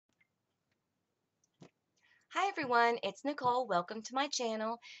everyone, it's Nicole. Welcome to my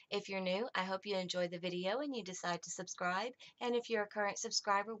channel. If you're new, I hope you enjoyed the video and you decide to subscribe. And if you're a current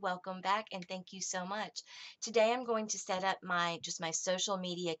subscriber, welcome back and thank you so much. Today I'm going to set up my social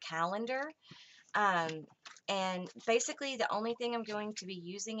media calendar. Um, and basically the only thing I'm going to be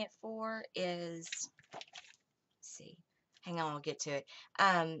using it for is, see, hang on, I'll get to it,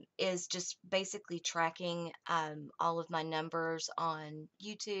 is just basically tracking all of my numbers on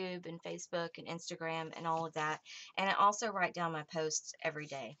YouTube and Facebook and Instagram and all of that. And I also write down my posts every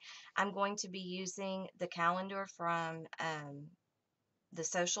day. I'm going to be using the calendar from the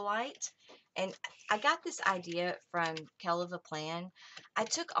Socialite. And I got this idea from Kell of a Plan. I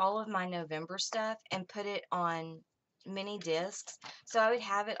took all of my November stuff and put it on mini discs, so I would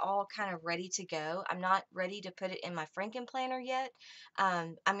have it all kind of ready to go. I'm not ready to put it in my Franken planner yet.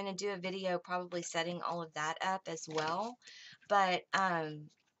 I'm going to do a video probably setting all of that up as well, but I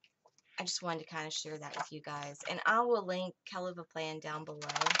just wanted to kind of share that with you guys, and I will link Kell of a Plan down below.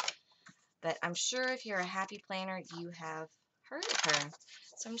 But I'm sure if you're a happy planner, you have heard of her.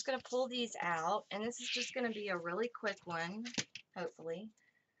 So I'm just going to pull these out, and this is just going to be a really quick one, hopefully,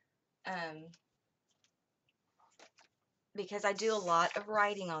 because I do a lot of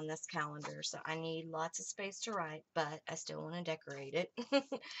writing on this calendar, so I need lots of space to write, but I still want to decorate it. So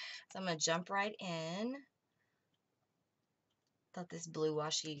I'm going to jump right in. Thought this blue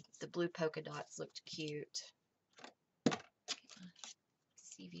washi, the blue polka dots looked cute.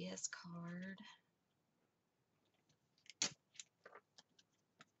 CVS card.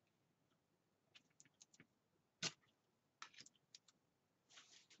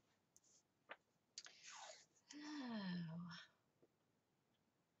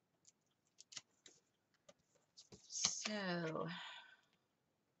 So,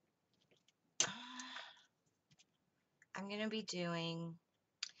 I'm going to be doing,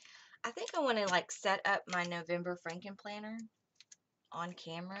 I think I want to like set up my November Franken planner on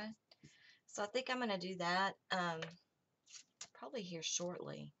camera. So I think I'm going to do that probably here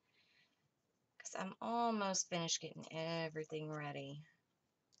shortly, because I'm almost finished getting everything ready.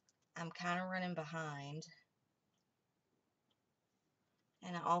 I'm kind of running behind.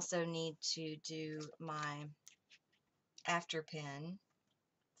 And I also need to do my after pin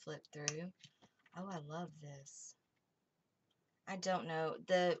flip through. Oh, I love this. I don't know.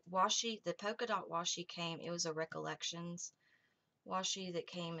 The washi, the polka dot washi came, it was a Recollections washi that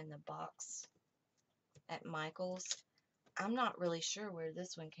came in the box at Michael's. I'm not really sure where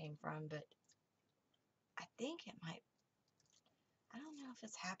this one came from, but I think it might, I don't know if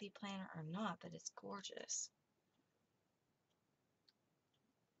it's Happy Planner or not, but it's gorgeous.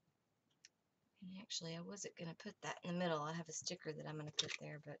 And actually, I wasn't going to put that in the middle. I have a sticker that I'm going to put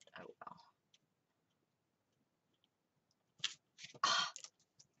there, but oh well. Ah,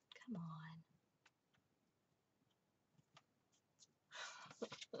 come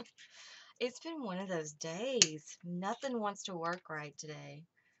on. It's been one of those days. Nothing wants to work right today.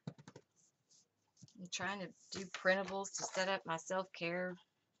 I'm trying to do printables to set up my self-care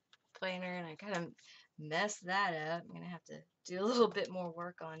planner, and I kind of messed that up. I'm going to have to do a little bit more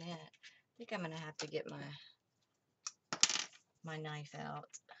work on it. I think I'm going to have to get my knife out.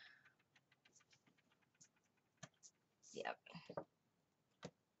 Yep.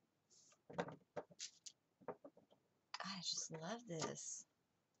 I just love this.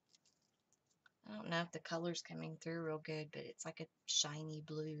 I don't know if the color's coming through real good, but it's like a shiny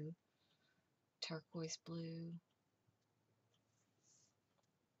blue, turquoise blue.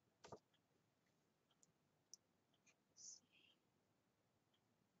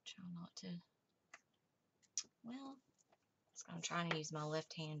 Try not to, well, I'm trying to use my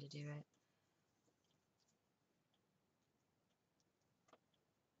left hand to do it.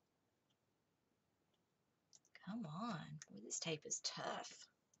 Come on. Boy, this tape is tough.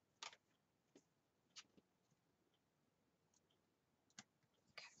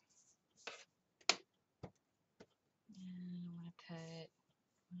 Okay. And I want to put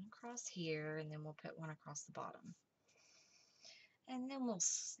one across here, and then we'll put one across the bottom. And then we'll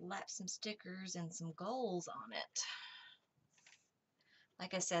slap some stickers and some goals on it.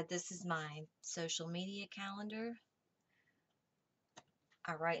 Like I said, this is my social media calendar.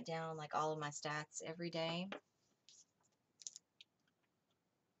 I write down like all of my stats every day.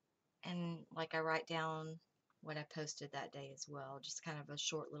 And like I write down what I posted that day as well, just kind of a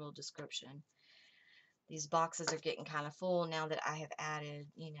short little description. These boxes are getting kind of full now that I have added,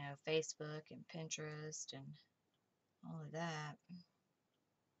 you know, Facebook and Pinterest and all of that.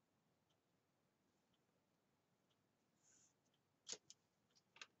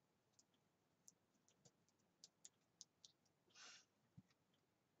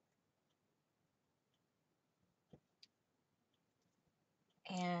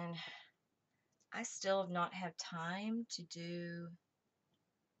 I still have not had time to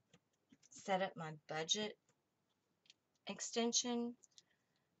set up my budget extension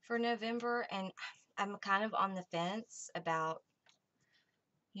for November, and I'm kind of on the fence about,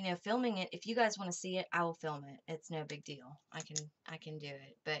 you know, filming it. If you guys want to see it, I will film it. It's no big deal. I can do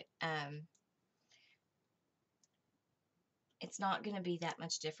it. But it's not going to be that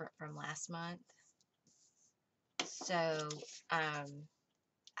much different from last month. So,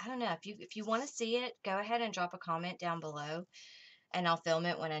 I don't know. If you want to see it, go ahead and drop a comment down below, and I'll film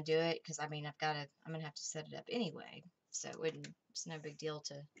it when I do it, because I mean, I'm going to have to set it up anyway. So it's no big deal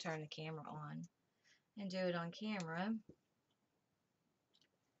to turn the camera on and do it on camera.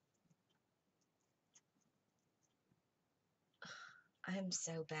 I am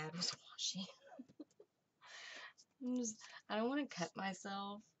so bad with washing. I don't want to cut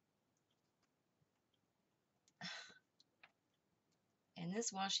myself. And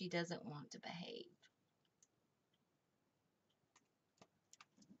this washi doesn't want to behave.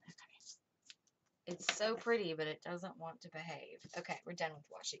 Okay. It's so pretty, but it doesn't want to behave. Okay, we're done with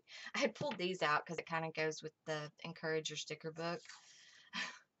washi. I had pulled these out because it kind of goes with the Encourager sticker book.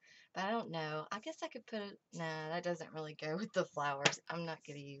 But I don't know. I guess I could put it. Nah, that doesn't really go with the flowers. I'm not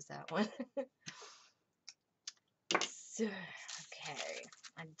going to use that one. So, okay.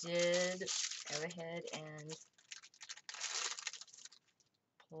 I did go ahead and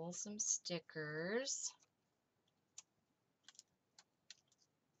pull some stickers.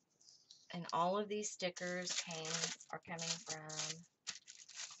 And all of these stickers are coming from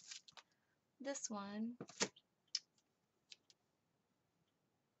this one.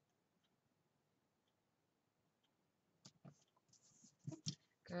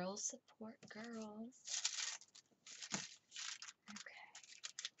 Girls support girls. Okay.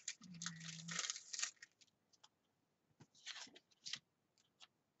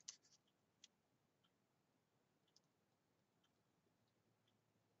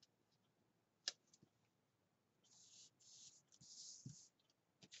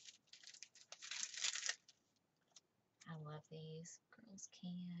 I love these. Girls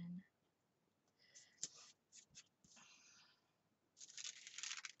can.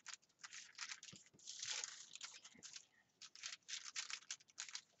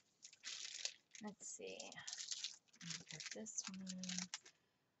 Let's see. I've got this one.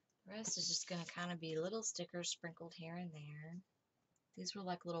 The rest is just going to kind of be little stickers sprinkled here and there. These were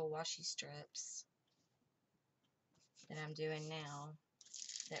like little washi strips that I'm doing now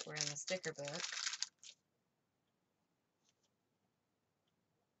that were in the sticker book.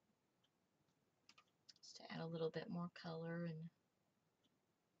 Just to add a little bit more color and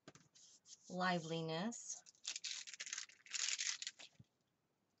liveliness.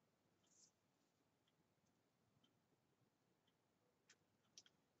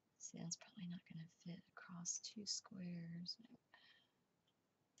 See, that's probably not going to fit across 2 squares.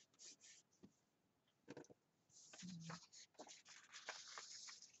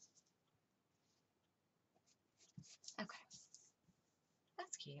 Okay,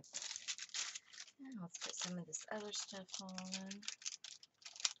 that's cute. Now let's put some of this other stuff on.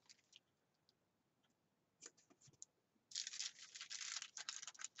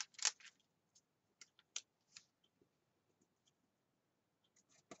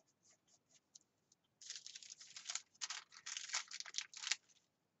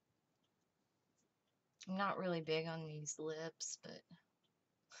 I'm not really big on these lips, but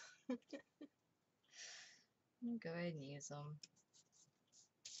I'm gonna go ahead and use them.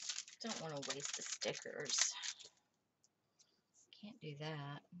 Don't want to waste the stickers. Can't do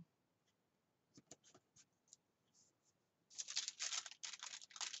that.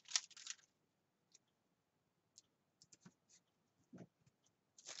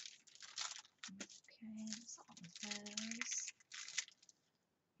 Okay, that's all of those.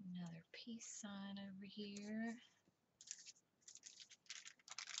 Another peace sign over here.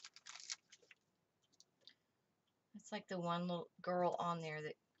 It's like the one little girl on there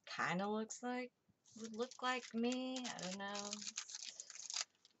that kind of would look like me. I don't know.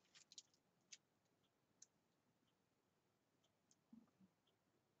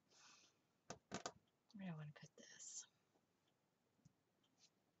 Where do I want to put this?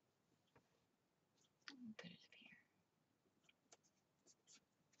 Put it up here.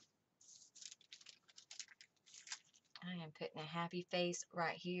 I am putting a happy face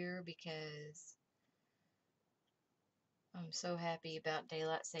right here because I'm so happy about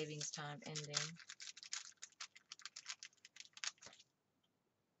daylight savings time ending.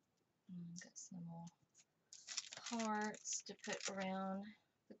 Got some more hearts to put around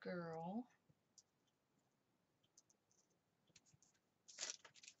the girl.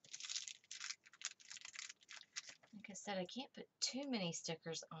 said, I can't put too many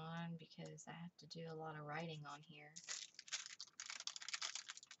stickers on because I have to do a lot of writing on here.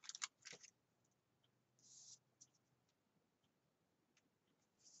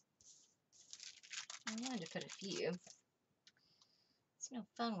 I wanted to put a few. It's no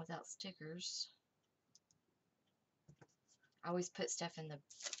fun without stickers. I always put stuff in the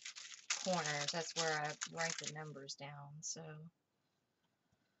corners. That's where I write the numbers down. So,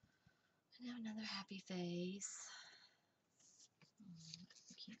 now another happy face.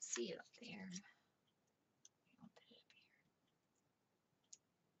 You can't see it up there. I'll put it up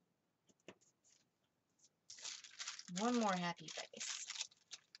here. One more happy face.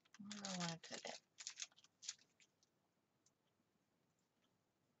 Where do I want to put it?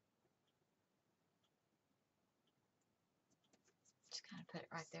 Just kind of put it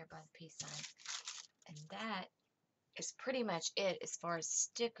right there by the peace sign. And that is pretty much it as far as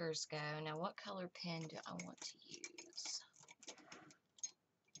stickers go. Now, what color pen do I want to use?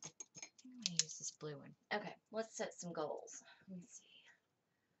 I'm going to use this blue one. Okay, let's set some goals. Let me see.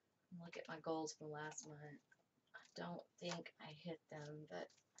 Look at my goals from last month. I don't think I hit them, but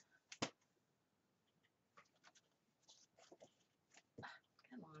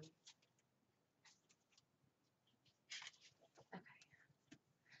come on. Okay.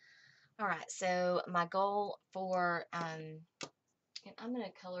 All right, so my goal for, and I'm going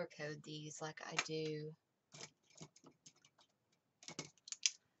to color code these like I do.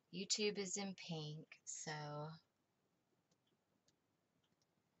 YouTube is in pink, so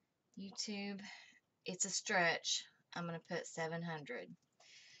YouTube, it's a stretch. I'm going to put 700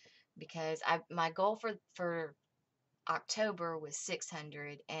 because my goal for October was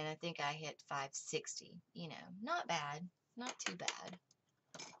 600, and I think I hit 560. You know, not bad, not too bad.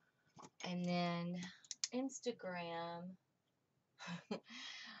 And then Instagram,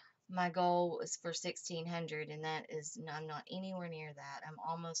 my goal was for 1600, and that is, I'm not anywhere near that. I'm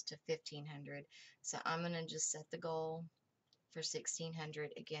almost to 1500, so I'm gonna just set the goal for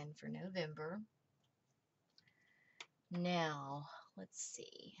 1600 again for November. Now let's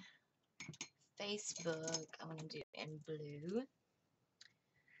see, Facebook I'm gonna do in blue,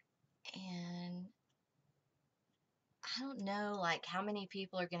 and I don't know like how many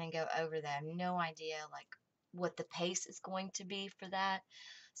people are gonna go over that. I have no idea like what the pace is going to be for that,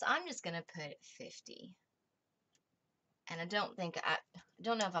 so I'm just gonna put 50. And I don't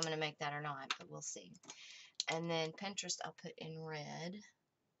know if I'm going to make that or not, but we'll see. And then Pinterest I'll put in red.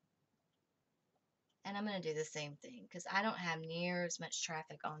 And I'm going to do the same thing because I don't have near as much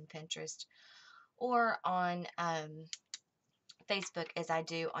traffic on Pinterest or on Facebook as I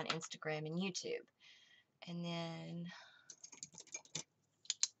do on Instagram and YouTube. And then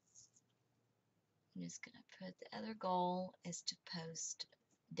I'm just going to put the other goal is to post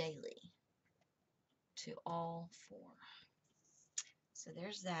daily to all 4. So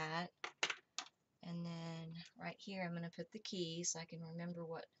there's that. And then right here I'm going to put the key so I can remember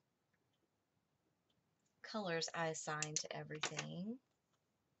what colors I assign to everything.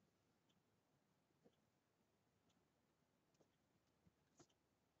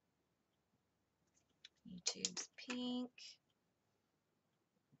 YouTube's pink.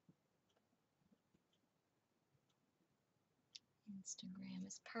 Instagram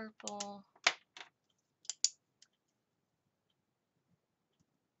is purple.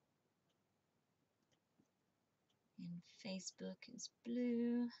 And Facebook is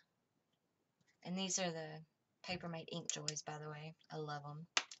blue. And these are the Papermate Ink Joys, by the way. I love them.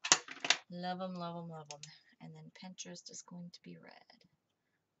 Love them, love them, love them. And then Pinterest is going to be red.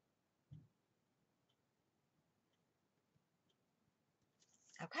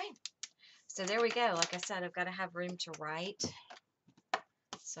 Okay. So there we go. Like I said, I've got to have room to write.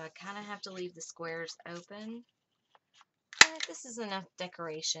 So I kind of have to leave the squares open. But this is enough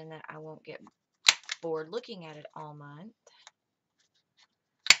decoration that I won't get bored looking at it all month.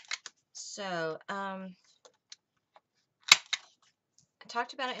 So, I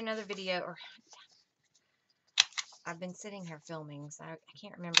talked about it in another video, or I've been sitting here filming, so I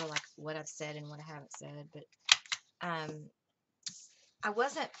can't remember like what I've said and what I haven't said, but I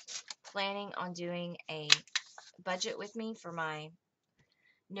wasn't planning on doing a budget with me for my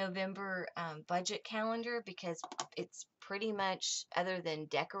November budget calendar because it's pretty much, other than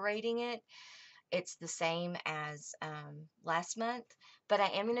decorating it, it's the same as last month. But I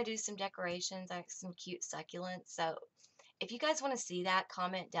am going to do some decorations, like some cute succulents. So if you guys want to see that,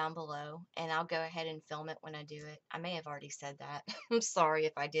 comment down below, and I'll go ahead and film it when I do it. I may have already said that. I'm sorry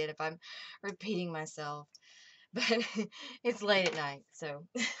if I did, if I'm repeating myself. But it's late at night, so.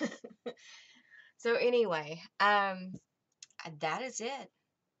 So anyway, that is it.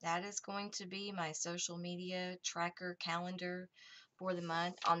 that is going to be my social media tracker calendar for the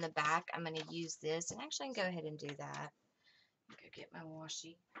month. On the back, I'm going to use this, and actually I can go ahead and do that. Go get my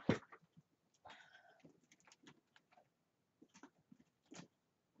washi.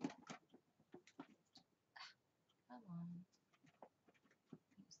 Come on.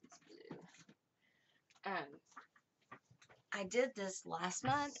 Use this blue. I did this last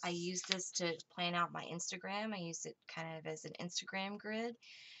month. I used this to plan out my Instagram. I used it kind of as an Instagram grid,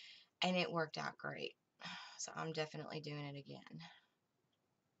 and it worked out great. So I'm definitely doing it again.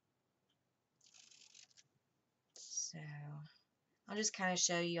 So I'll just kind of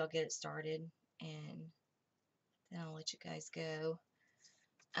show you. I'll get it started, and then I'll let you guys go.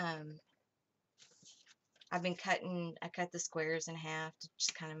 I've been cutting, I cut the squares in half to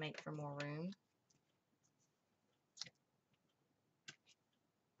just kind of make for more room.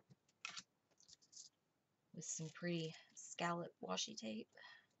 With some pretty scallop washi tape.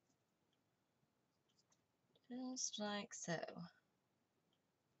 Just like so.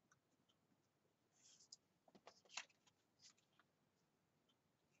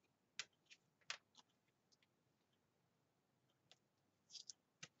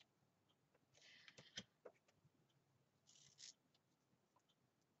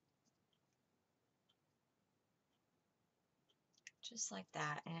 Just like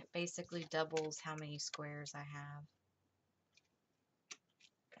that, and it basically doubles how many squares I have.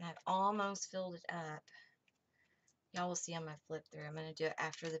 And I've almost filled it up. Y'all will see on my flip through. I'm going to do it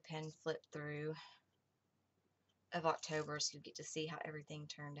after the pen flip through of October, so you get to see how everything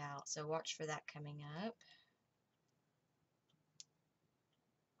turned out. So watch for that coming up.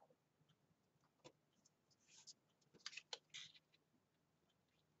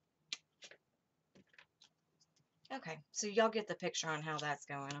 Okay, so y'all get the picture on how that's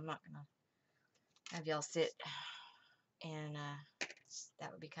going. I'm not going to have y'all sit and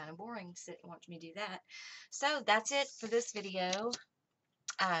that would be kind of boring, sit and watch me do that. So that's it for this video.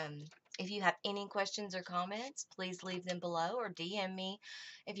 If you have any questions or comments, please leave them below or DM me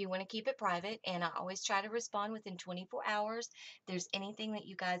if you want to keep it private. And I always try to respond within 24 hours. If there's anything that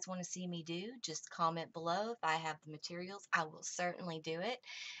you guys want to see me do, just comment below. If I have the materials, I will certainly do it.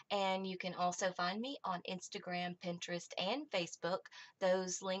 And you can also find me on Instagram, Pinterest, and Facebook.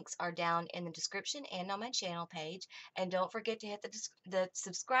 Those links are down in the description and on my channel page. And don't forget to hit the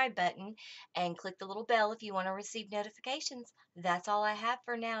subscribe button and click the little bell if you want to receive notifications. That's all I have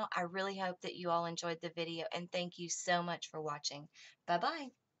for now. I really hope that you all enjoyed the video, and thank you so much for watching. Bye-bye.